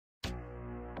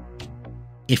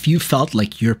If you felt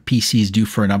like your PC is due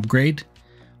for an upgrade,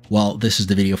 well, this is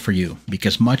the video for you,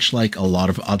 because much like a lot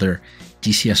of other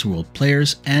DCS World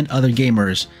players and other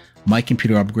gamers, my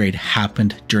computer upgrade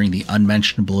happened during the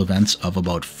unmentionable events of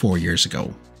about 4 years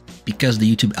ago. Because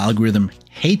the YouTube algorithm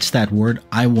hates that word,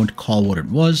 I won't call what it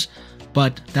was,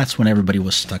 but that's when everybody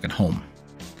was stuck at home.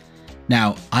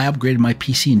 Now, I upgraded my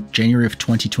PC in January of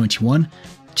 2021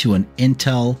 to an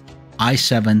Intel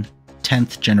i7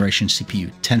 10th generation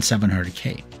CPU,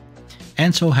 10700K.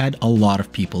 And so had a lot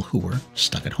of people who were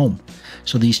stuck at home.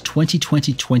 So these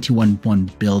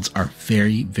 2020-21 builds are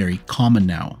very, very common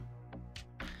now.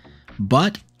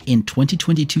 But in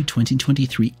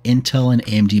 2022-2023, Intel and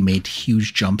AMD made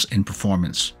huge jumps in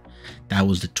performance. That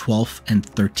was the 12th and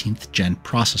 13th gen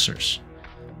processors.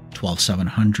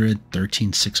 12700,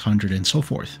 13600, and so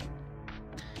forth.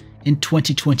 In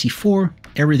 2024,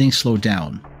 everything slowed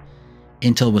down.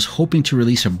 Intel was hoping to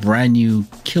release a brand new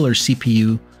killer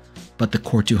CPU, but the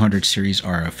Core 200 series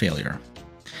are a failure.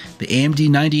 The AMD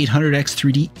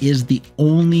 9800X3D is the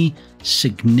only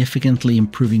significantly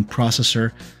improving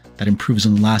processor that improves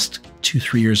in the last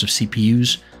 2-3 years of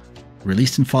CPUs.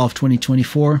 Released in fall of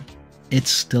 2024, it's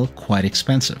still quite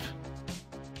expensive.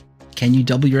 Can you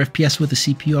double your FPS with a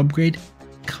CPU upgrade?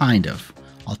 Kind of.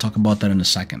 I'll talk about that in a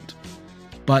second.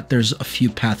 But there's a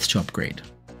few paths to upgrade.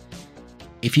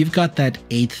 If you've got that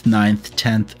 8th, 9th,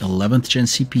 10th, 11th gen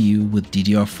CPU with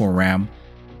DDR4 RAM,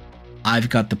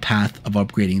 I've got the path of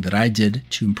upgrading that I did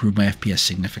to improve my FPS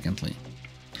significantly.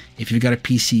 If you've got a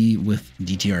PC with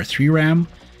DDR3 RAM,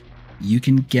 you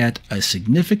can get a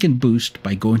significant boost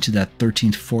by going to that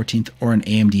 13th, 14th, or an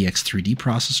AMD X3D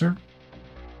processor.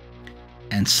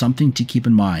 And something to keep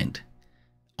in mind,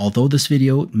 although this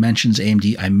video mentions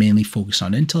AMD, I mainly focus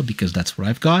on Intel because that's what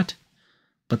I've got.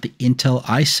 But the Intel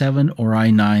i7 or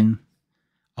i9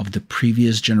 of the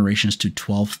previous generations to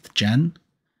 12th gen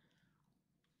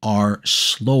are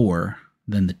slower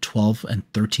than the 12th and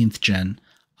 13th gen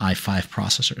i5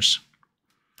 processors.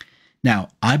 Now,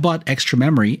 I bought extra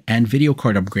memory and video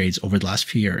card upgrades over the last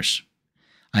few years.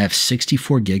 I have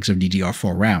 64 gigs of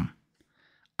DDR4 RAM.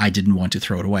 I didn't want to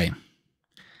throw it away.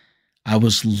 I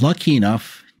was lucky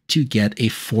enough to get a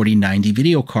 4090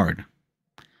 video card,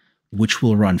 which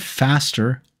will run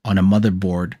faster on a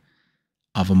motherboard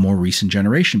of a more recent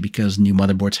generation because new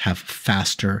motherboards have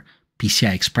faster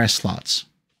PCI Express slots.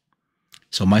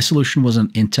 So my solution was an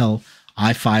Intel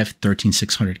i5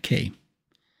 13600K.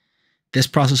 This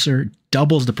processor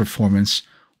doubles the performance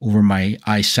over my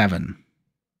i7.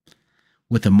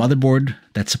 With a motherboard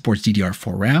that supports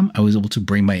DDR4 RAM, I was able to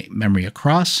bring my memory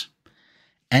across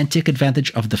and take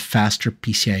advantage of the faster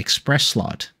PCI Express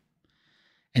slot.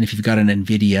 And if you've got an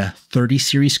NVIDIA 30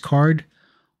 series card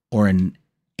or an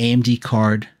AMD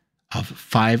card of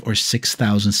 5,000 or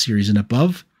 6,000 series and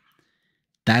above,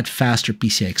 that faster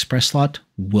PCI Express slot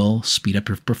will speed up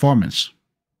your performance.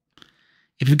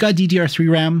 If you've got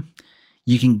DDR3 RAM,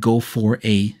 you can go for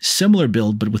a similar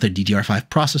build, but with a DDR5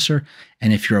 processor.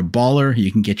 And if you're a baller,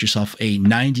 you can get yourself a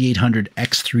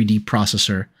 9800X3D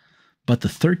processor. But the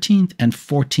 13th and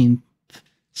 14th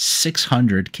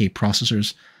 600K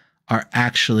processors are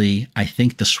actually, I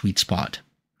think, the sweet spot.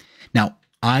 Now,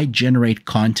 I generate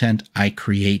content, I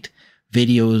create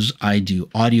videos, I do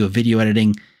audio, video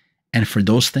editing, and for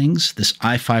those things, this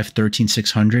i5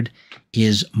 13600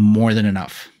 is more than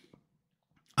enough.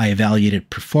 I evaluated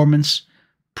performance,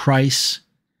 price,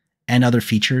 and other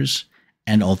features,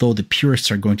 and although the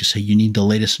purists are going to say you need the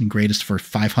latest and greatest for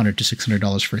 $500 to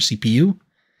 $600 for a CPU,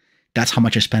 that's how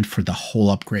much I spent for the whole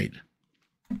upgrade.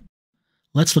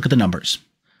 Let's look at the numbers.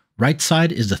 Right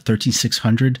side is the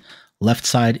 13600, left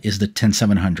side is the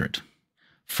 10700.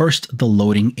 First, the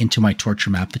loading into my torture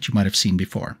map that you might have seen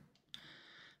before.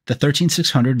 The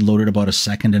 13600 loaded about 1.5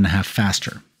 seconds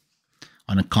faster.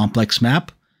 On a complex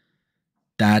map,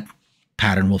 that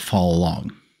pattern will follow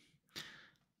along.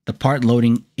 The part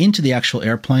loading into the actual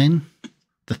airplane,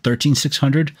 the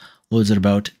 13600 loads at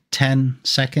about 10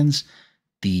 seconds.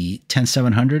 The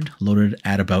 10700 loaded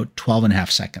at about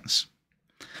 12.5 seconds.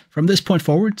 From this point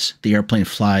forwards, the airplane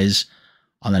flies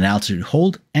on an altitude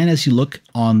hold, and as you look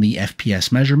on the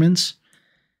FPS measurements,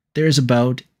 there's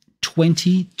about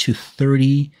 20 to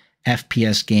 30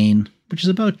 FPS gain, which is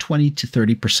about 20 to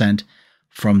 30%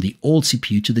 from the old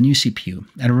CPU to the new CPU.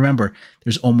 And remember,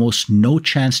 there's almost no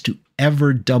chance to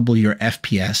ever double your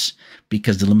FPS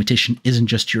because the limitation isn't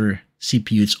just your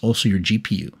CPU, it's also your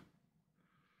GPU.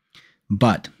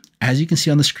 But as you can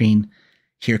see on the screen,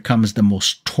 here comes the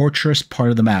most torturous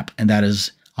part of the map, and that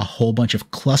is a whole bunch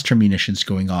of cluster munitions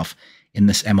going off in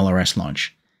this MLRS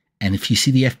launch. And if you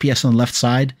see the FPS on the left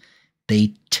side,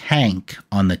 they tank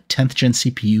on the 10th gen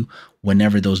CPU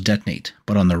whenever those detonate.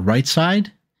 But on the right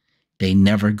side, they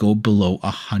never go below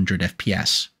 100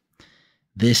 FPS.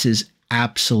 This is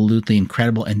absolutely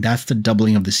incredible, and that's the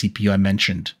doubling of the CPU I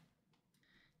mentioned.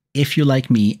 If you're like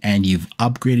me and you've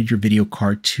upgraded your video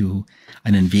card to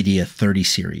an NVIDIA 30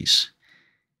 series,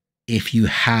 if you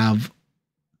have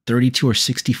 32 or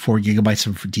 64 gigabytes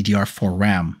of DDR4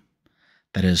 RAM,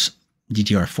 that is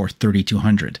DDR4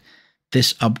 3200,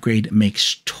 this upgrade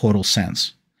makes total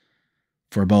sense.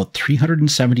 For about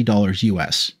 $370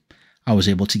 US, I was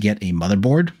able to get a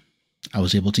motherboard, I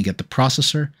was able to get the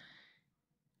processor,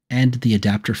 and the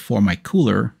adapter for my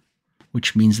cooler,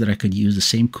 which means that I could use the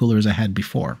same cooler as I had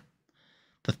before.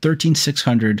 The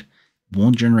 13600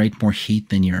 won't generate more heat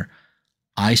than your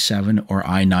i7 or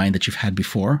i9 that you've had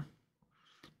before,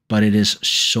 but it is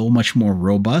so much more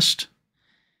robust,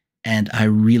 and I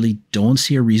really don't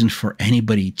see a reason for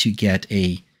anybody to get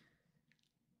a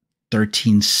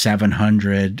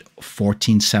 13700,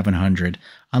 14700,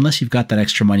 unless you've got that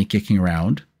extra money kicking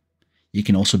around. You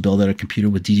can also build out a computer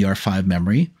with DDR5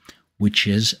 memory, which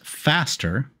is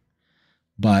faster,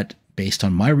 but based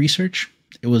on my research,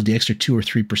 it was the extra 2 or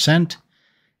 3%,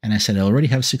 and I said I already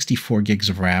have 64 gigs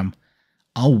of RAM.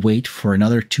 I'll wait for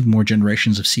another 2 more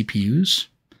generations of CPUs,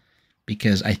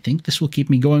 because I think this will keep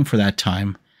me going for that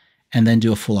time, and then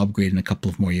do a full upgrade in a couple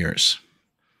of more years.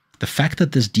 The fact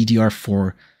that this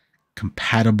DDR4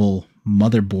 compatible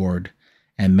motherboard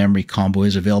and memory combo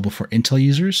is available for Intel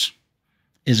users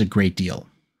is a great deal.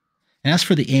 And as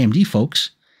for the AMD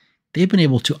folks, they've been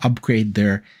able to upgrade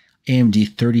their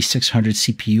AMD 3600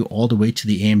 CPU all the way to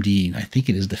the AMD, I think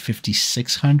it is the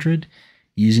 5600,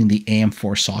 using the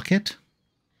AM4 socket,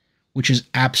 which is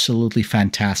absolutely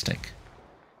fantastic.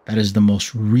 That is the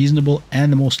most reasonable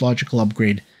and the most logical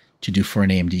upgrade to do for an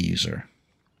AMD user.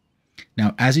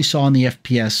 Now, as you saw in the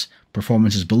FPS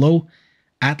performances below,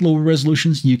 at lower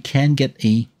resolutions, you can get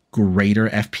a greater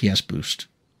FPS boost.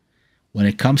 When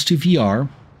it comes to VR,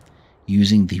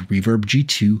 using the Reverb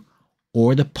G2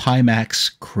 or the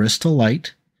Pimax Crystal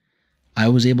Light, I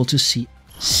was able to see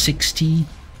 60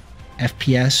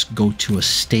 FPS go to a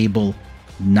stable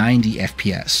 90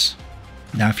 FPS.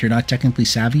 Now, if you're not technically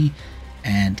savvy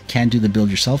and can't do the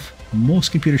build yourself,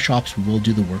 most computer shops will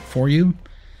do the work for you.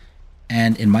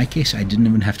 And in my case, I didn't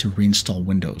even have to reinstall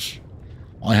Windows.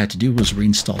 All I had to do was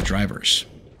reinstall drivers,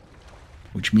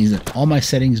 which means that all my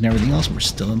settings and everything else were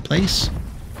still in place.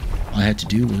 All I had to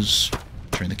do was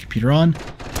turn the computer on,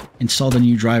 install the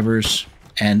new drivers,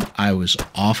 and I was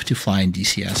off to fly in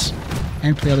DCS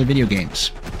and play other video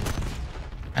games.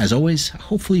 As always,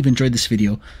 hopefully you've enjoyed this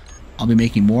video. I'll be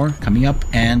making more coming up,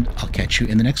 and I'll catch you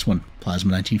in the next one.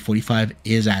 Plasma 1945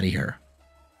 is out of here.